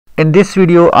In this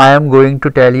video, I am going to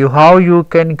tell you how you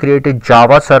can create a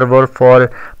Java server for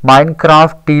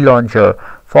Minecraft TLauncher.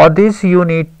 For this, you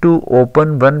need to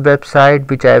open one website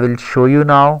which I will show you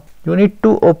now. You need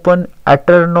to open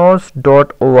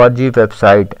aternos.org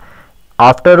website.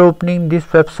 After opening this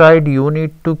website, you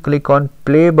need to click on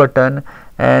play button,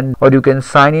 and or you can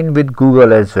sign in with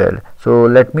Google as well. So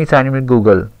let me sign in with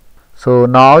Google. So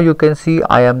now you can see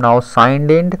I am now signed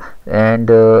in,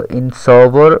 and in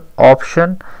server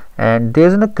option, and there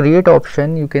is a create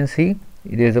option. You can see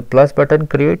there is a plus button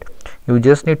create. You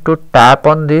just need to tap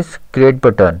on this create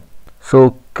button.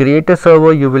 So create a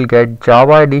server, you will get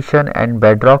Java edition and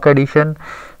Bedrock edition.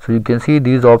 So you can see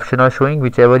these options are showing,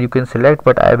 whichever you can select,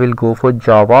 but I will go for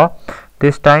Java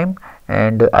this time,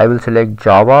 and I will select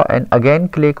Java and again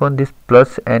click on this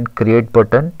plus and create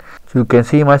button. So you can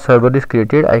see my server is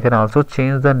created. I can also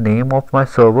change the name of my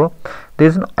server. There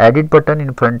is an edit button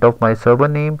in front of my server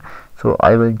name, so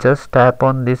I will just tap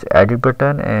on this edit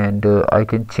button, and I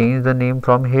can change the name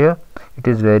from here. It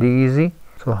is very easy.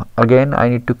 So again I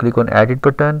need to click on edit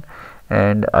button,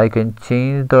 and I can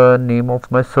change the name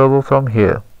of my server from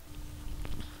here.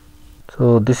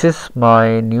 So this is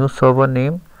my new server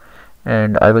name,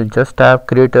 and I will just tap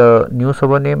create a new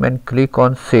server name and click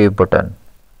on save button.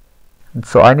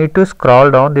 So I need to scroll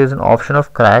down. There is an option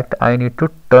of cracked. I need to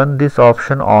turn this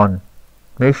option on.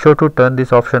 Make sure to turn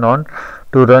this option on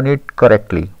to run it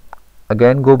correctly.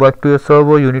 Again go back to your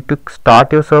server. You need to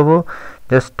start your server.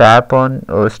 Just tap on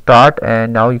start,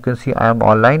 and now you can see I am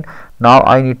online. Now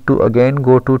I need to again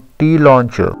go to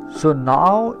TLauncher. So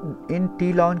now in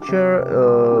TLauncher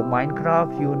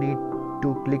Minecraft, you need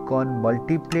to click on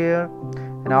multiplayer,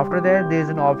 and after that there is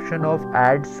an option of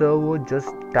add server. Just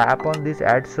tap on this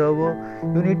add server.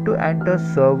 You need to enter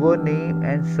server name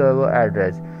and server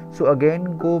address. So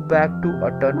again go back to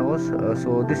Aternos.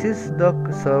 So this is the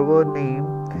server name.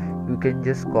 You can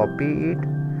just copy it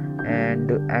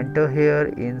and enter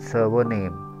here in server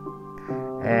name,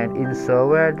 and in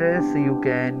server address you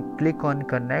can click on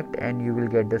connect and you will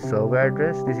get the server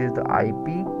address. This is the IP.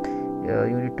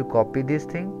 You need to copy this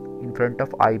thing in front of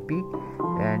IP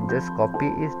and just copy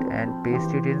it and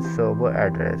paste it in server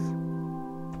address,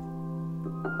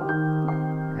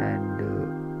 and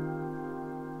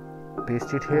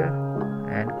paste it here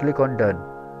and click on done.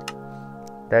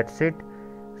 That's it.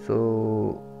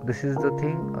 So this is the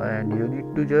thing, and you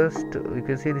need to just you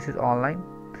can see this is online,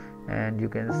 and you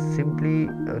can simply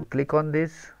click on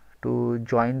this to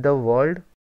join the world.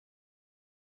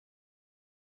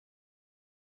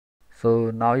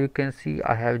 So now you can see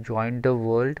I have joined the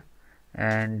world,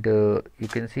 and you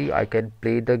can see I can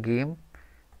play the game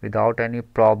without any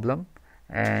problem.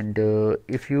 And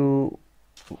if you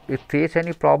face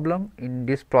any problem in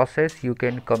this process, you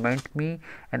can comment me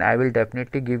and I will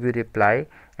definitely give you reply.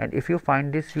 And if you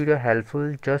find this video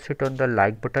helpful, just hit on the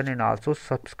like button and also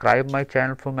subscribe my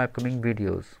channel for my upcoming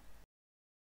videos.